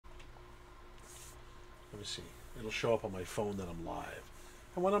me see. It'll show up on my phone that I'm live.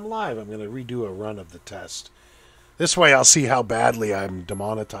 And when I'm live, I'm going to redo a run of the test. This way I'll see how badly I'm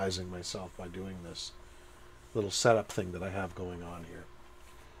demonetizing myself by doing this little setup thing that I have going on here.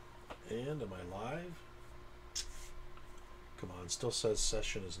 And am I live? Come on, still says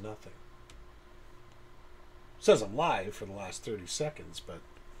session is nothing. It says I'm live for the last 30 seconds, but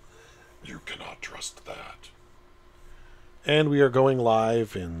you cannot trust that. And we are going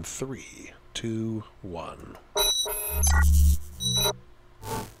live in 3, 2, 1.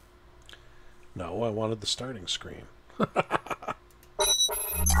 No, I wanted the starting screen.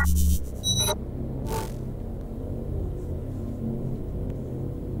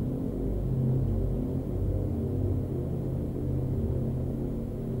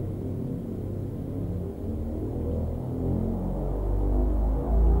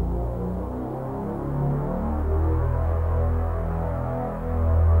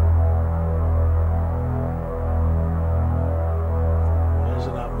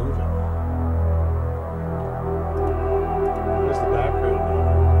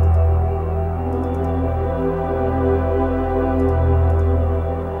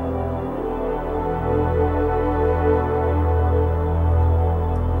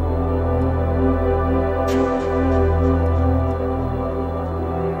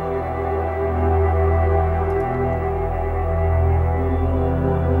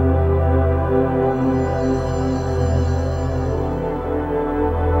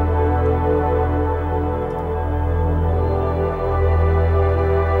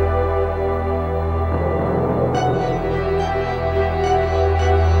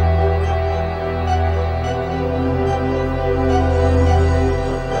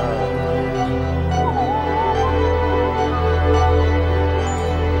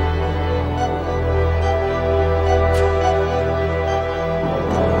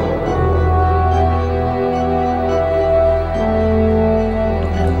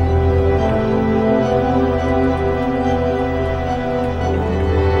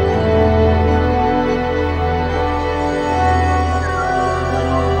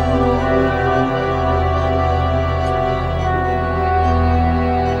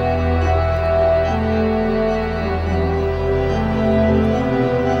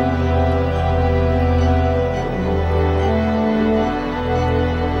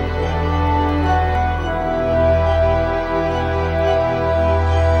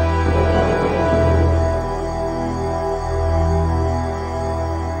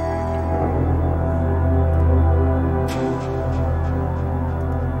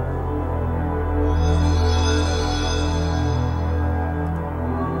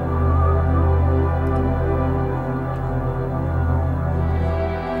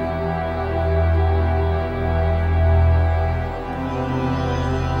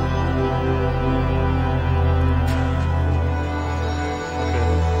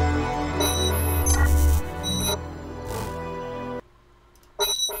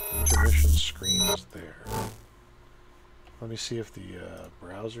 See if the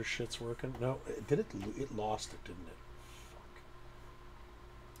browser shit's working. No, it lost it, didn't it?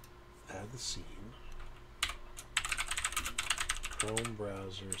 Fuck. Add the scene. Chrome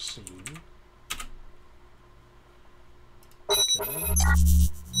browser scene. Okay.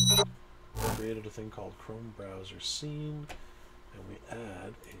 Created a thing called Chrome browser scene, and we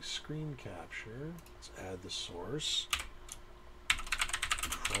add a screen capture. Let's add the source.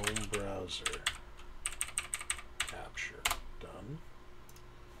 Chrome browser capture. Done.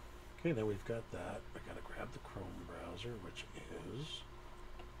 Okay, now we've got that. I gotta grab the Chrome browser, which is...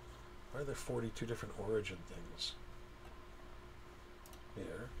 Why are there 42 different origin things?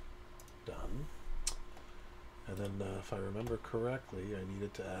 There. Done. And then, if I remember correctly, I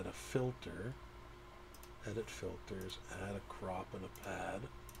needed to add a filter. Edit filters, add a crop and a pad.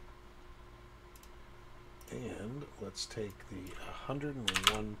 And let's take the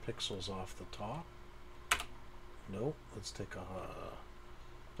 101 pixels off the top. Nope, let's take a...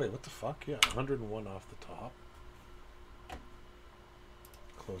 wait, what the fuck? Yeah, 101 off the top.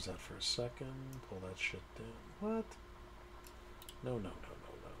 Close that for a second. Pull that shit down. What? No.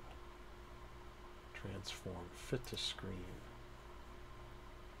 Transform. Fit to screen.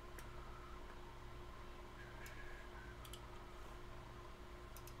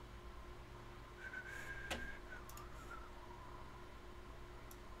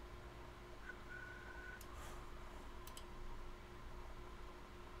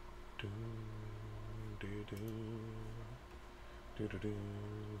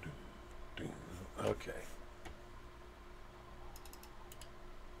 Okay.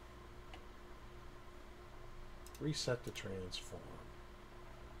 Reset to transform.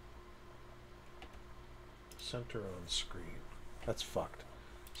 Center on screen. That's fucked.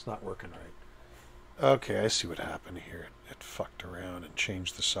 It's not working right. Okay, I see what happened here. It fucked around and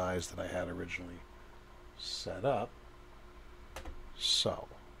changed the size that I had originally set up. So.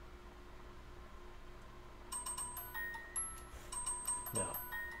 Now,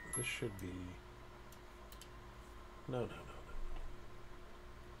 this should be... No.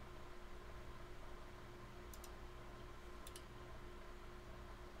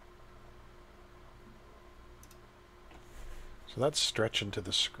 So that's stretching to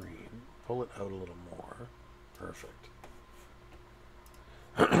the screen. Pull it out a little more. Perfect.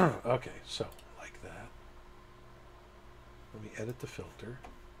 Okay, so like that. Let me edit the filter.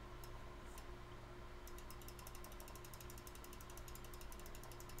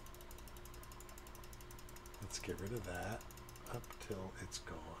 Let's get rid of that up till it's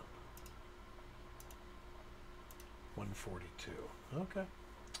gone. 142. Okay.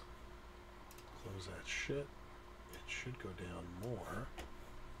 Close that shit. It should go down more.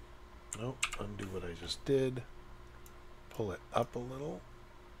 Nope, undo what I just did. Pull it up a little.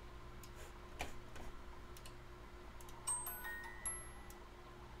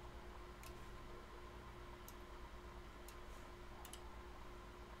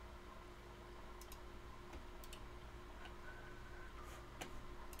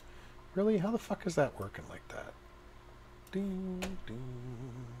 Really? How the fuck is that working like that? Ding,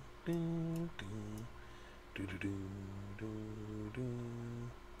 ding, ding, ding. Do do do do do do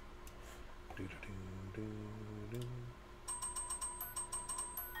do do do do.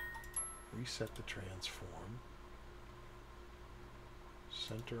 Reset the transform.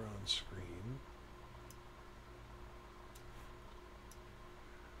 Center on screen.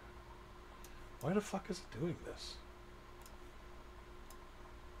 Why the fuck is it doing this?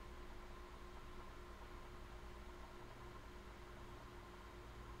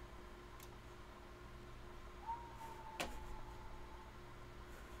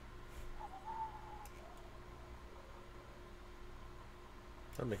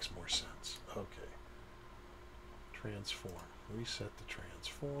 That makes more sense. Okay. Transform. Reset the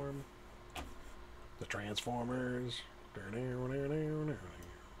transform. The transformers. The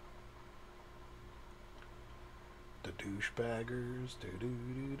douchebaggers. Do do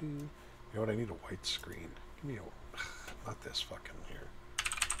do do. You know what? I need a white screen. Give me a. Not this fucking here.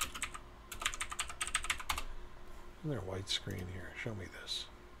 Isn't there a white screen here? Show me this.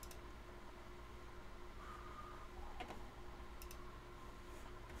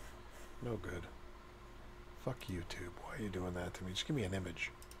 No good. Fuck YouTube. Why are you doing that to me? Just give me an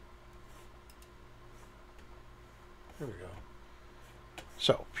image. There we go.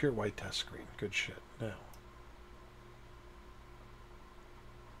 So, pure white test screen. Good shit. Now.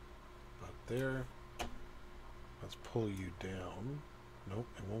 About there. Let's pull you down. Nope,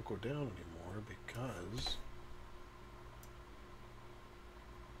 it won't go down anymore because...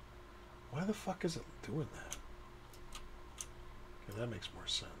 Why the fuck is it doing that? Okay, that makes more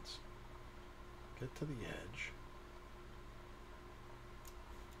sense. Get to the edge.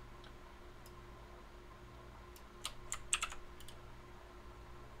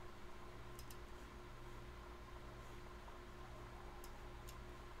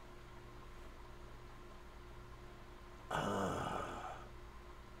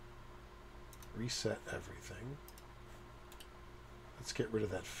 Reset everything. Let's get rid of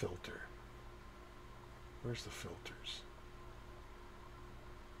that filter. Where's the filters?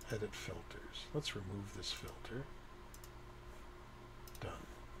 Edit filters. Let's remove this filter. Done.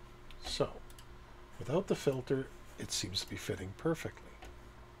 So, without the filter, it seems to be fitting perfectly.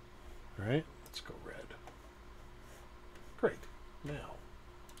 Right? Let's go red. Great. Now,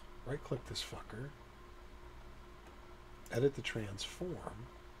 right-click this fucker. Edit the transform,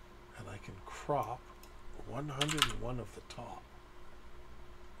 and I can crop 101 of the top.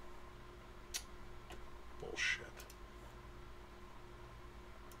 Bullshit.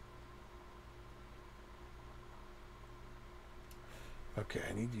 Okay,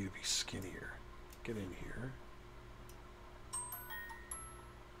 I need you to be skinnier. Get in here.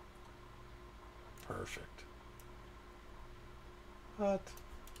 Perfect. What?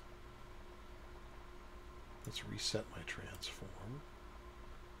 Let's reset my transform.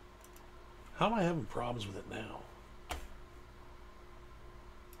 How am I having problems with it now?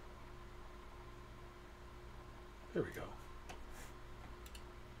 There we go.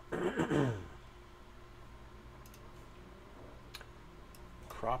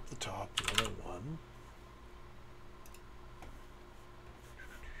 Crop the top, the other one.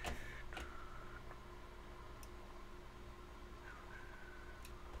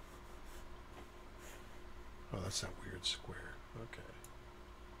 Oh, that's that weird square. Okay.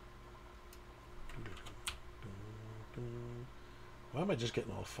 Why am I just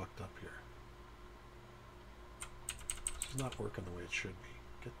getting all fucked up here? This is not working the way it should be.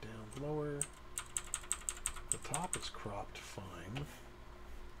 Get down lower. The top is cropped fine.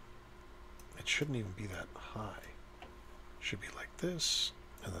 It shouldn't even be that high. It should be like this.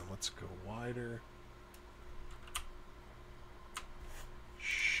 And then let's go wider.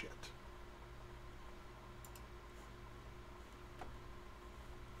 Shit.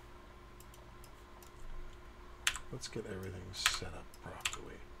 Let's get everything set up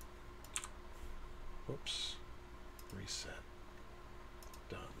properly. Whoops. Reset.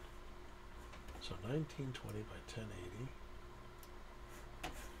 Done. So 1920 by 1080.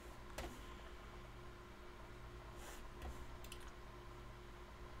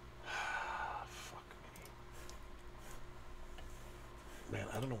 Fuck me. Man,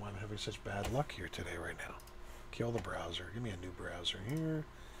 I don't know why I'm having such bad luck here today right now. Kill the browser. Give me a new browser here.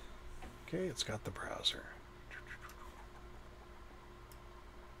 Okay, it's got the browser.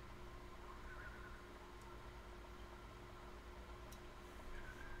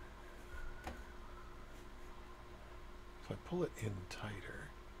 If I pull it in tighter,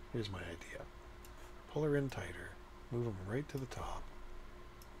 here's my idea. Pull her in tighter, move him right to the top,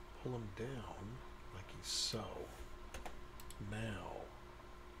 pull him down like he's so. Now,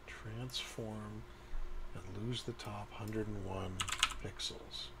 transform and lose the top 101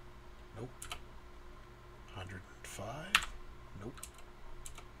 pixels. Nope. 105? Nope.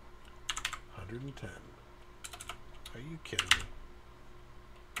 110. Are you kidding me?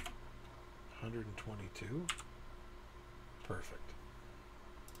 122? Perfect.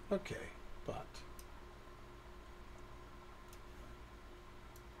 Okay, but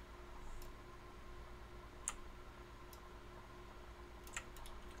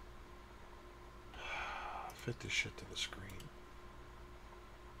fit this shit to the screen.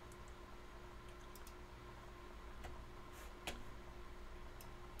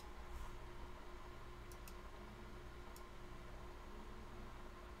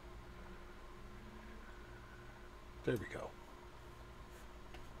 There we go.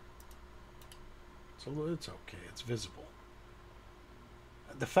 So it's okay. It's visible.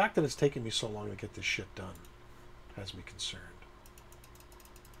 The fact that it's taken me so long to get this shit done has me concerned.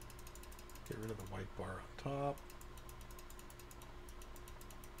 Get rid of the white bar on top.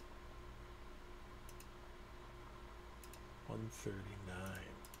 $139.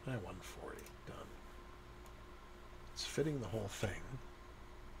 140. Done. It's fitting the whole thing.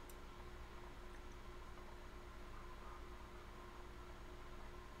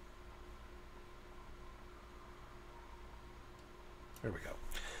 There we go.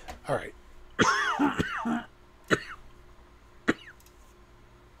 All right.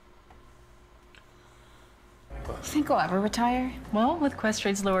 Think I'll ever retire? Well, with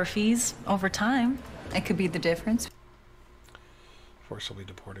Questrade's lower fees, over time, it could be the difference. Forcibly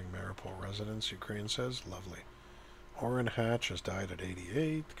deporting Mariupol residents, Ukraine says. Lovely. Orrin Hatch has died at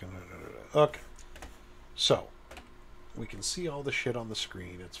 88. Okay. So, we can see all the shit on the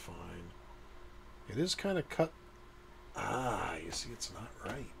screen. It's fine. It is kind of cut. Ah, you see, it's not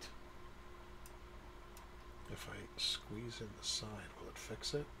right. If I squeeze in the side, will it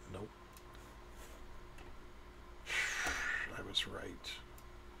fix it? Nope. I was right.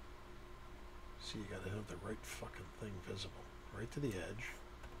 See, you gotta have the right fucking thing visible. Right to the edge.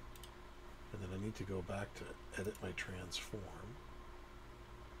 And then I need to go back to edit my transform.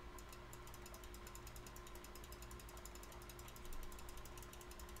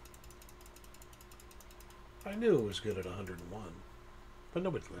 I knew it was good at 101, but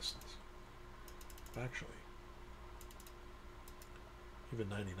nobody listens. Actually. Even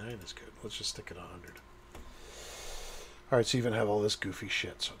 99 is good. Let's just stick it at 100. Alright, so you even have all this goofy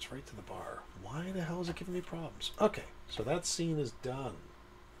shit, so it's right to the bar. Why the hell is it giving me problems? Okay, so that scene is done.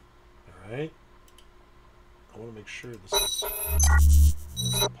 Alright. I want to make sure this is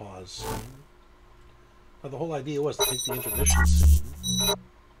a pause scene. Now, the whole idea was to take the intermission scene.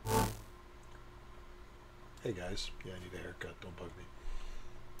 Hey guys, yeah, I need a haircut, don't bug me.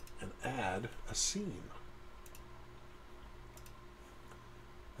 And add a scene.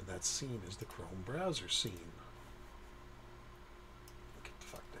 And that scene is the Chrome browser scene. Get the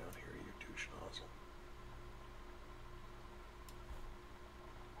fuck down here, you douche nozzle.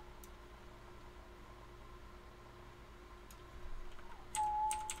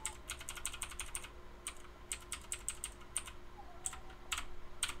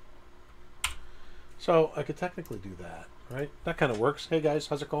 So I could technically do that, right? That kind of works. Hey guys,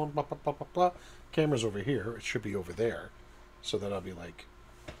 how's it going? Blah, blah, blah, blah, blah. Camera's over here. It should be over there. So that I'll be like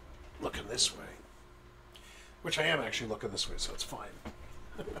looking this way. Which I am actually looking this way, so it's fine.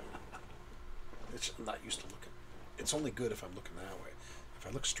 I'm not used to looking it's only good if I'm looking that way. If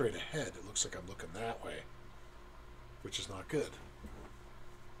I look straight ahead, it looks like I'm looking that way, which is not good.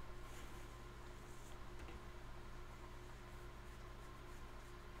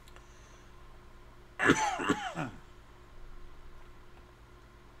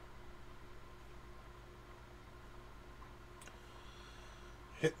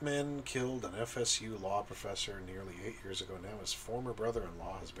 Hitman killed an FSU law professor nearly 8 years ago. Now his former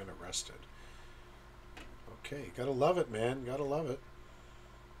brother-in-law has been arrested. Okay, gotta love it, man. Gotta love it.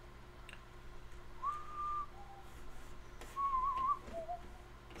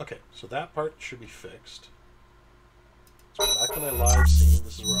 Okay, so that part should be fixed. So back to my live scene.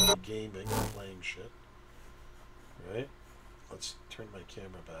 This is where I'll be gaming and playing shit. Right? Let's turn my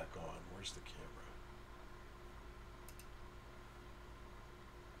camera back on. Where's the camera?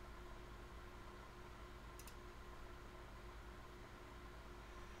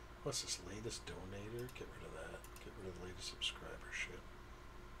 What's this latest donator? Get rid of that. Get rid of the latest subscribership.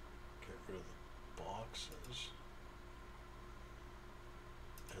 Get rid of the boxes.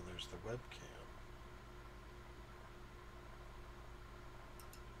 And there's the webcam.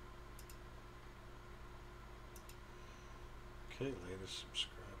 Okay, latest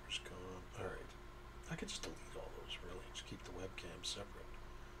subscribers gone. Alright. I could just delete all those, really. Just keep the webcam separate.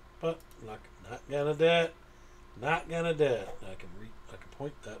 But not gonna do it. Not gonna do it. I can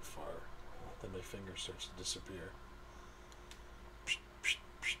point that far. Then my finger starts to disappear.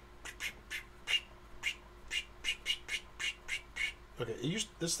 Okay,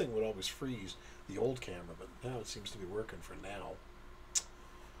 this thing would always freeze the old camera, but now it seems to be working for now.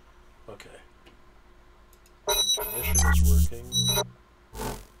 Okay. Intermission is working.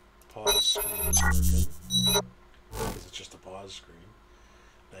 Pause screen is working. Because it's just a pause screen.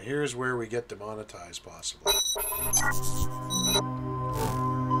 Now here's where we get demonetized, possibly.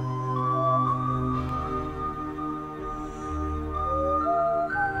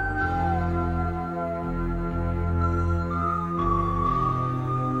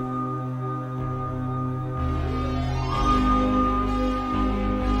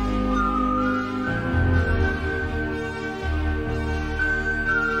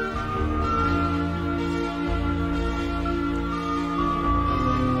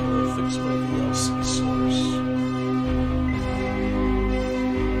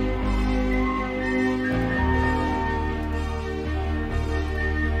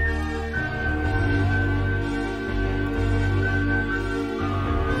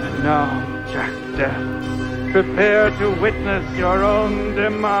 Prepare to witness your own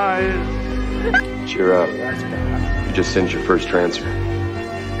demise. Cheer up. You just sent your first transfer.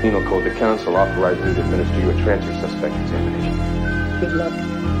 Penal Code, the council authorized me to administer you a transfer suspect examination. Good luck.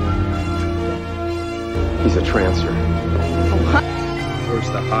 He's a transfer. Works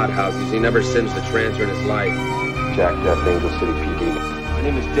the hothouses. He never sends the transfer in his life. Jack Death, Angel City PD. My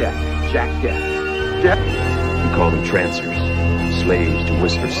name is Death. Jack Death. Death? We call them transfers. Slaves to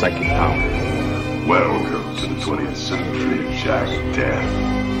Whistler's psychic power. Welcome to the 20th century, Jack Death.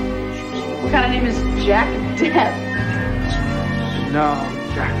 What kind of name is Jack Death? Now,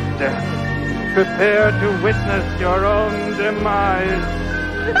 Jack Death, prepare to witness your own demise.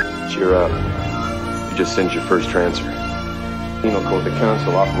 Cheer up. You just sent your first transfer. Penal Code, the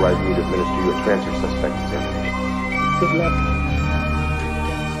council authorized me to administer you a transfer suspect examination. Good luck.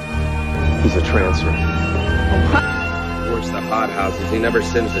 He's a transfer. Works the hothouses. He never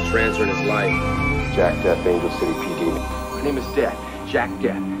sends the transfer in his life. Jack Death, Angel City PD. My name is Death. Jack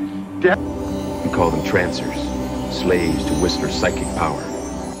Death. Death? We call them transfers. Slaves to Whistler's psychic power.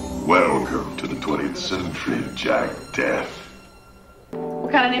 Welcome to the 20th century, Jack Death.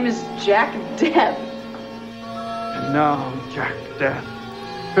 What kind of name is Jack Death? And now, Jack Death,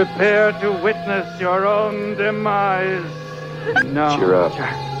 prepare to witness your own demise. Now, cheer up.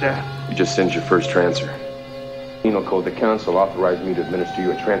 Jack Death. You just sent your first transfer. Penal Code, the council authorized me to administer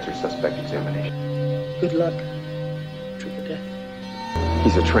you a transfer suspect examination. Good luck. Trooper Death.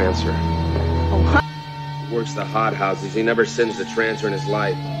 He's a transfer. Works the hothouses. He never sends the transfer in his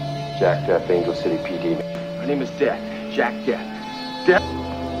life. Jack Death, Angel City PD. My name is Death. Jack Death. Death?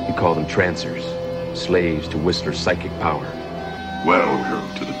 We call them transfers. Slaves to Whistler's psychic power.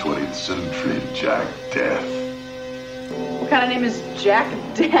 Welcome to the 20th century, Jack Death. What kind of name is Jack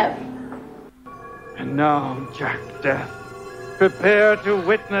Death? And now, Jack Death, prepare to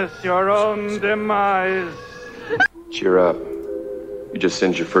witness your own demise. Cheer up. You just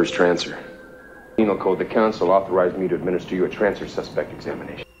sent your first transfer. Penal Code, the council authorized me to administer you a transfer suspect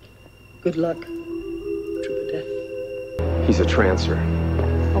examination. Good luck, Trooper Death. He's a transfer.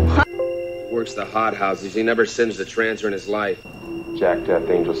 Works the hothouses. He never sends the transfer in his life. Jack Death,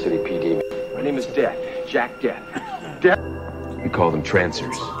 Angel City PD. My My name is Death. Jack Death. We call them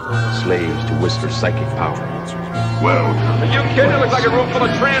trancers, slaves to whisper psychic power. Welcome. Are you kidding? It looks like a room full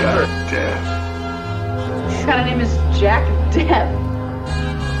of trancers. Death. What kind of name is Jack Death?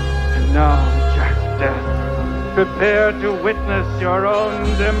 And now, Jack Death, prepare to witness your own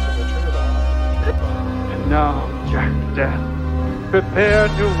And now, Jack Death, prepare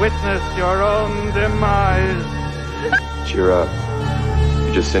to witness your own demise. Cheer up.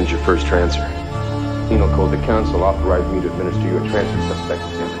 You just sent your first transfer. Penal Code, the council authorized me to administer you a transfer suspect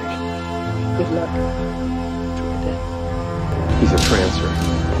examination. Good luck. He's a transfer.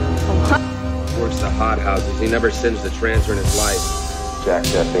 Works the hot houses. He never singed the transfer in his life. Jack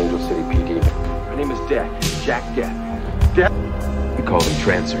Death, Angel City PD. My name is Death. Jack Death. We call them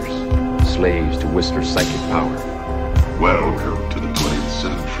trancers, slaves to whisper psychic power. Welcome to the 20th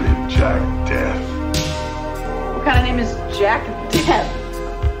century, Jack Death. What kind of name is Jack Death?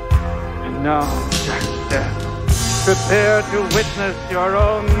 And now, Jack Death, prepare to witness your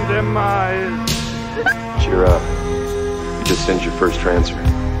own demise. Cheer up. You just sent your first transfer.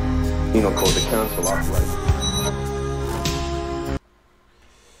 Penal Code, the council authorized.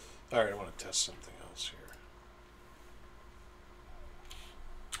 Alright, I want to test something else here.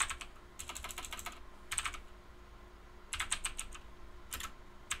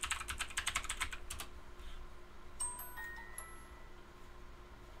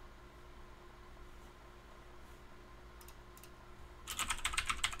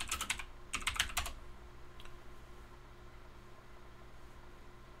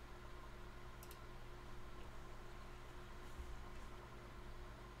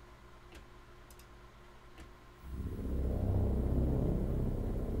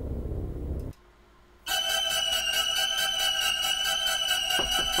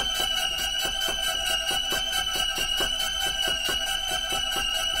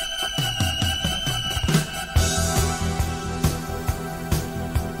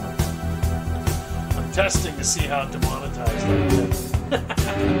 Testing to see how demonetized I get.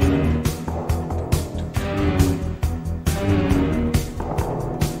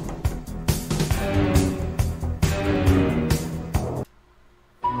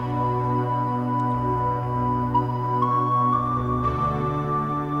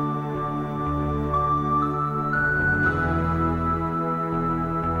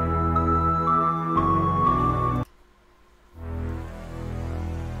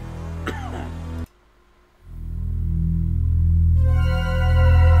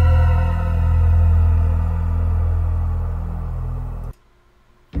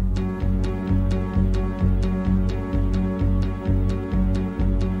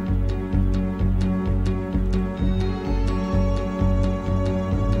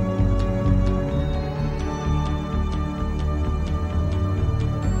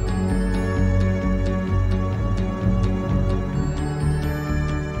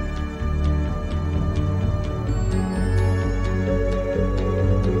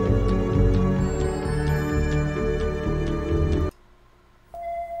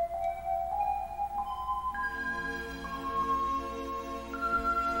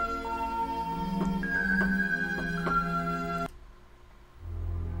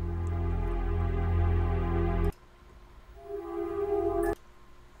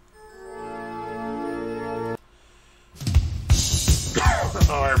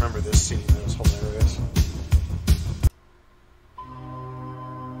 Oh, I remember this scene. That was hilarious.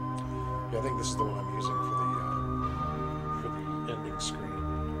 Yeah, I think this is the one I'm using for the ending screen.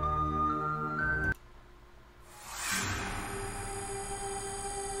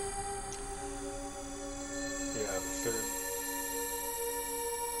 Yeah, the third.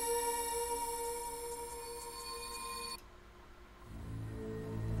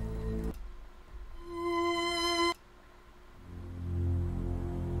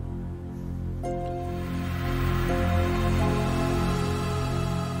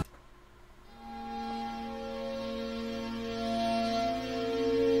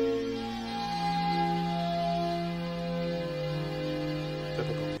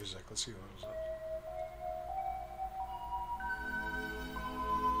 Typical music. Let's see what it is.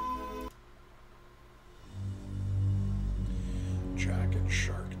 Jack and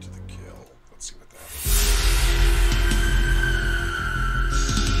Shark to the kill. Let's see what that is.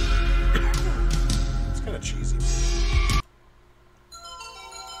 It's kind of cheesy.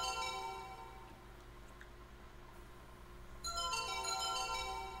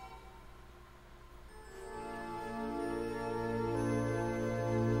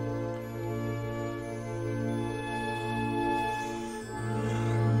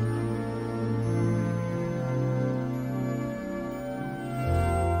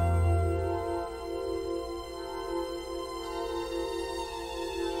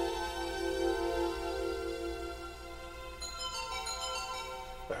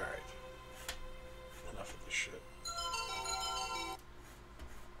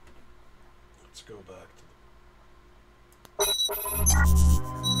 go back to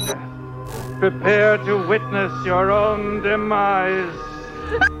Prepare to witness your own demise.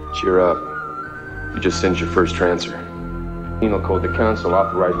 Cheer up. You just sent your first transfer. Penal Code, the council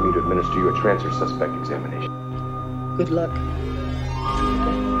authorized me to administer you a transfer suspect examination. Good luck.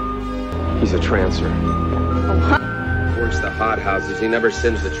 He's a transfer. Works the hothouses. He never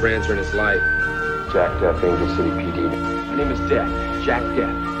singed the transfer in his life. Jack Death, Angel City PD. My name is Death. Jack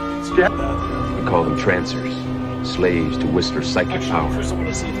Death. We call them transfers. Slaves to Whistler's psychic power. First I want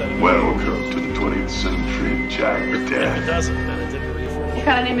to see if that Welcome to the 20th century, Jack If it Death. doesn't, then it didn't read for What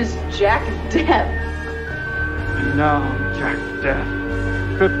kind of name is Jack Death? And now, Jack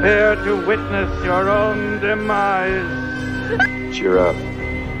Death, prepare to witness your own demise. Cheer up.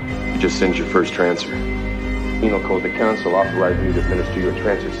 You just sent your first transfer. Penal Code, the council authorized me to administer you a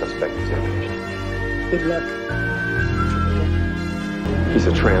transfer suspect examination. Good luck. He's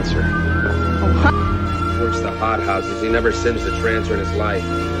a transfer. Works the hothouses. He never singed the transfer in his life.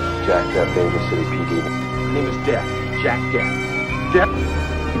 Jack Death, Angel City PD. My name is Death. Jack Death.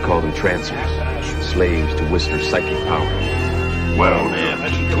 We call them transfers. Slaves to Whistler's psychic power. Welcome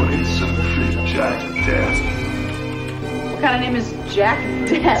to the 20th century, Jack Death. What kind of name is Jack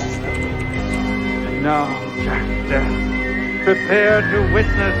Death? And now, Jack Death, prepare to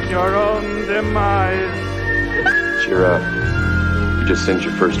witness your own demise. Cheer up. You just sent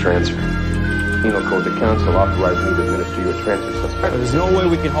your first transfer. Penal Code, the council authorized me to administer you a transfer suspect. There's no way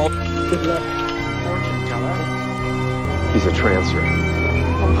we can halt. Good luck. Fortune teller. He's a transfer.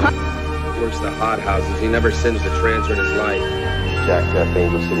 Works the hothouses. He never singed the transfer in his life. Jack Death,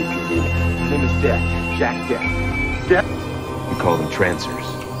 Angel City PD. My name is Death. Jack Death. We call them transfers.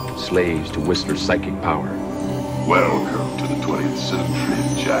 Slaves to Whistler's psychic power. Welcome to the 20th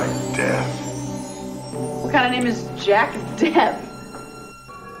century, Jack Death. What kind of name is Jack Death?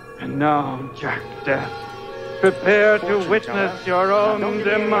 And now, Jack Death, prepare to witness your own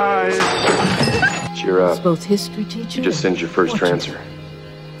demise. Cheer up. Both history teacher. You just sent your first transfer.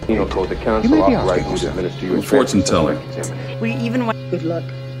 Penal Code, the council authorized me to administer you a Fortune transfer teller. suspect examination. We even went. Good luck.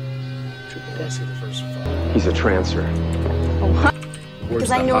 see the first five. He's a transfer. Works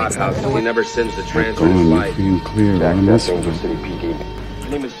the hothouses. He never singed the transfer in his life. Jack Death, Angel City PD. My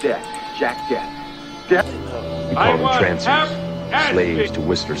name is Death. Jack Death. We call them transfers. Slaves to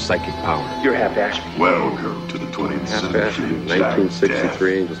Whistler's psychic power. You're half Ashby. Welcome to the 20th Half century, Ashby. Jack Death.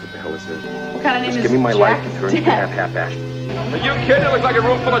 1963 Angels. What the hell is this? What kind of name Just is give me my Jack life and turn you Death? half Ashby. Are you kidding? It looks like a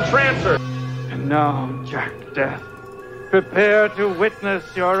room full of transfers. And now, Jack Death, prepare to witness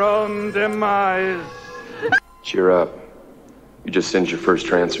your own demise. Cheer up. You just sent your first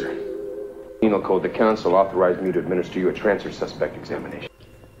transfer. Penal Code, the council authorized me to administer you a transfer suspect examination.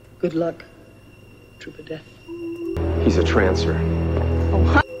 Good luck. Trooper Death. He's a transfer.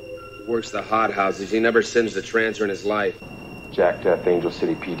 Works the hothouses. He never singed the transfer in his life. Jack Death, Angel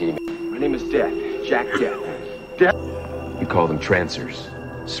City PD. My name is Death. Jack Death. We call them transfers.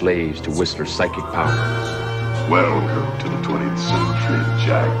 Slaves to Whistler's psychic power. Welcome to the 20th century,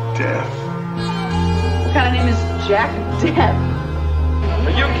 Jack Death. What kind of name is Jack Death? Are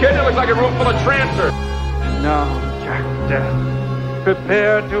you kidding? It looks like a room full of transfers. And now, Jack Death,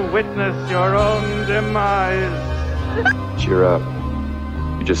 prepare to witness your own demise. Cheer up.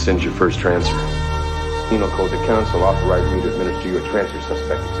 You just sent your first transfer. Penal Code, the council authorized me to administer you a transfer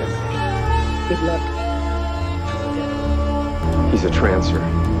suspect examination. Good luck. He's a transfer.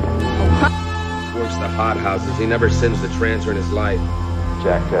 Works the hothouses. He never singed the transfer in his life.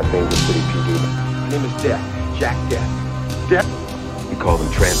 Jack Death, Angel City PD. My name is Death. Jack Death. We call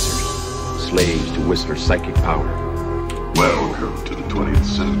them transfers. Slaves to Whistler's psychic power. Welcome to the 20th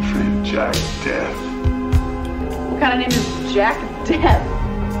century, Jack Death. What kind of name is Jack Death?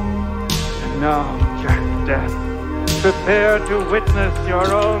 And now, Jack Death, prepare to witness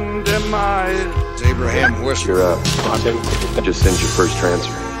your own demise. Abraham Whistler. Cheer up. You just sent your first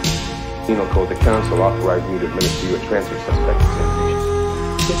transfer. Penal Code, the council authorized me to administer you a transfer suspect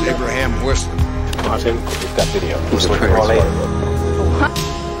examination. Abraham Whistler. We've got video. He's a transfer.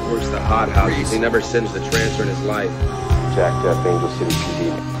 Works the hothouses. He never singed the transfer in his life. Jack Death, Angel City PD.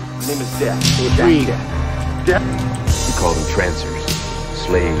 My name is Death. Jack Death. We call them transfers.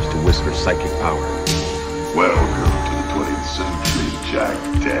 Slaves to Whistler's psychic power. Welcome to the 20th century, Jack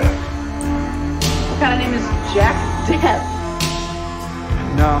Death. What kind of name is Jack Death?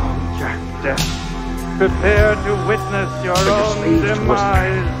 And now, Jack Death, prepare to witness your own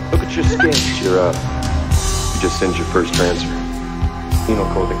demise. Look at your skin. Cheer up. You just sent your first transfer. Penal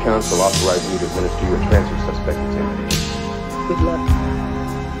Code, the council authorized me to administer you a transfer suspect examination. Good luck.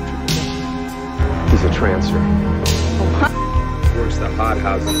 He's a transfer. Works the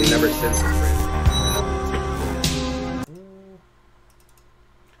hothouses. He never singed the transfer.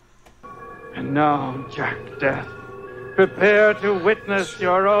 And now, Jack Death, prepare to witness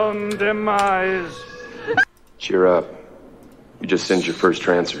your own demise. Cheer up. You just sent your first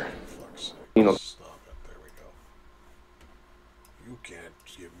transfer. You know. Stop it. There we go. You can't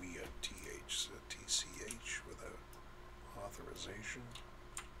give me a TCH without authorization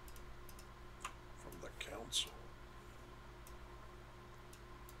from the council.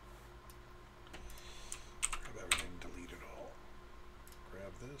 Grab everything, delete it all.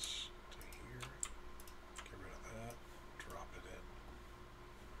 Grab this to here. Get rid of that. Drop it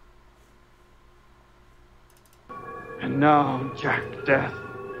in. And now, Jack Death,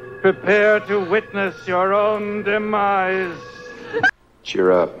 prepare to witness your own demise.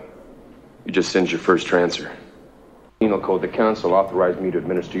 Cheer up. You just sent your first transfer. Penal code, the council authorized me to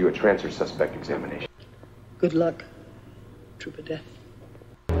administer you a transfer suspect examination. Good luck, Trooper Death.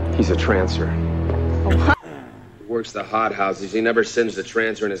 He's a transfer. He works the hot houses. He never sends the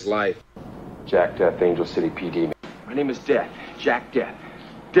transfer in his life. Jack Death, Angel City PD. My name is Death. Jack Death.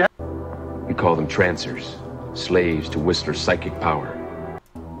 We call them trancers. Slaves to Whistler's psychic power.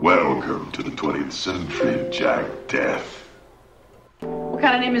 Welcome to the 20th century, Jack Death. What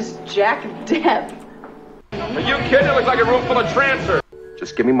kind of name is Jack Death? Are you kidding? It looks like a room full of transfers.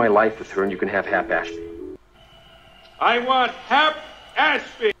 Just give me my life with her and you can have half Ashby. I want half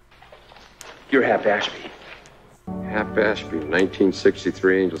Ashby. You're half Ashby. Half Ashby,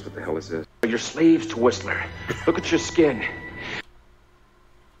 1963 Angels. What the hell is this? You're slaves to Whistler. Look at your skin.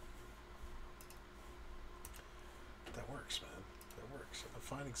 That works, man. That works. I'm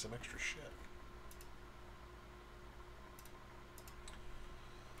finding some extra shit.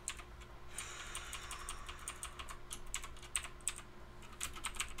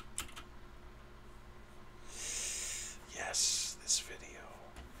 Yes, this video.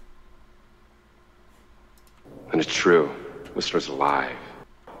 And it's true. Whistler's alive.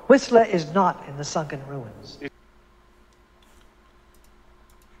 Whistler is not in the sunken ruins.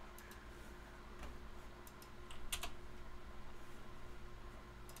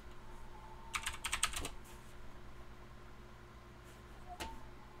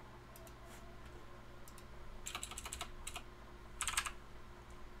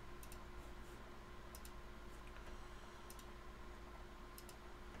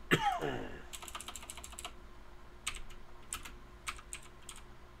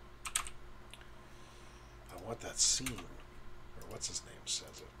 I want that scene, or what's his name says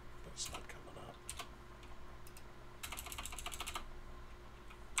it, but it's not coming up.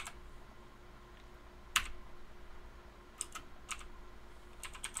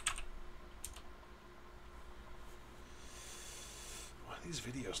 Why are these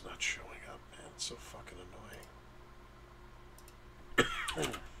videos not showing up, man? It's so fucking annoying.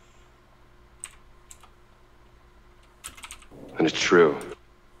 And it's true.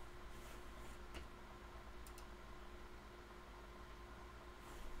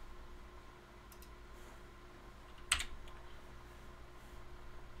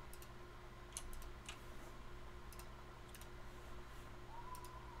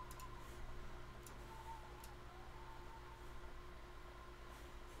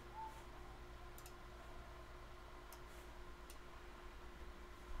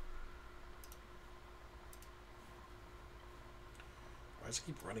 Why does it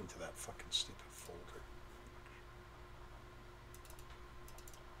keep running to that fucking stupid folder?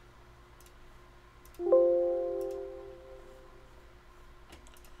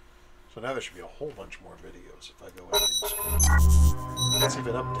 So now there should be a whole bunch more videos if I go ahead and let's see if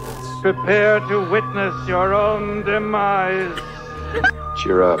it updates. Prepare to witness your own demise.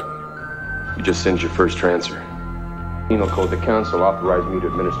 Cheer up. You just sent your first transfer. Penal code, the council authorized me to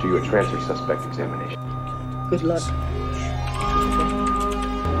administer you a transfer suspect examination. Good luck.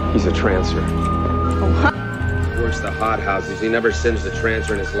 He's a transfer. He works the hot houses. He never sends the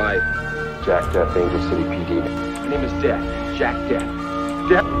transfer in his life. Jack Death, Angel City PD. My name is Death. Jack Death.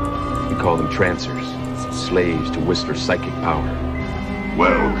 We call them trancers. Slaves to Whistler's psychic power.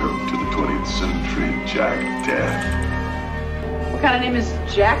 Welcome to the 20th century, Jack Death. What kind of name is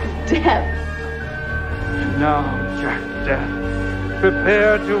Jack Death? And now, Jack Death,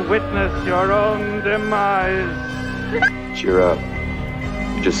 prepare to witness your own demise. Cheer up.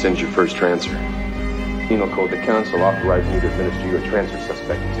 You just sent your first transfer. Penal code, the council authorized me to administer you a transfer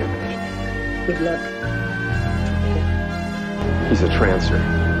suspect examination. Good luck. He's a transfer.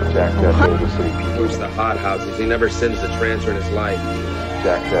 Jack Death, Angel City PD. He works the hot houses. He never sends the transfer in his life.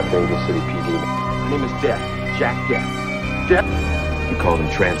 Jack Death, Angel City PD. My name is Death. Jack Death. We call them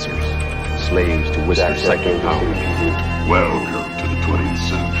trancers. Slaves to Whistler's psychic power. Welcome to the 20th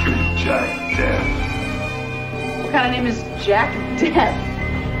century, Jack Death. What kind of name is Jack Death?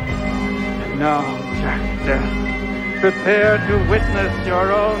 And now, Jack Death, prepare to witness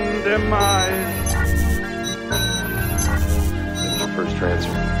your own demise. Finish your first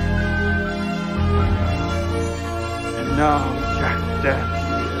transfer. And now, Jack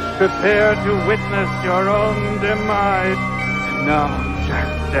Death, prepare to witness your own demise. And now,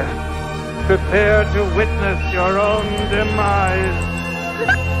 Jack Death, prepare to witness your own demise.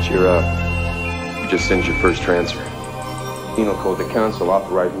 Cheer up. You just sent your first transfer. Penal Code, the Council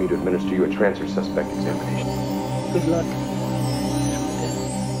authorized me to administer you a transfer suspect examination. Good luck.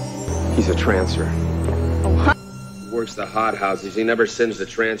 He's a transfer. He works the hot houses. He never sends the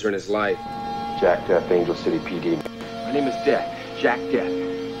transfer in his life. Jack Death, Angel City PD. My name is Death. Jack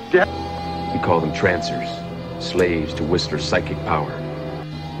Death. We call them trancers, slaves to Whistler's psychic power.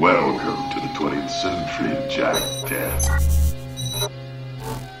 Welcome to the 20th century, Jack Death.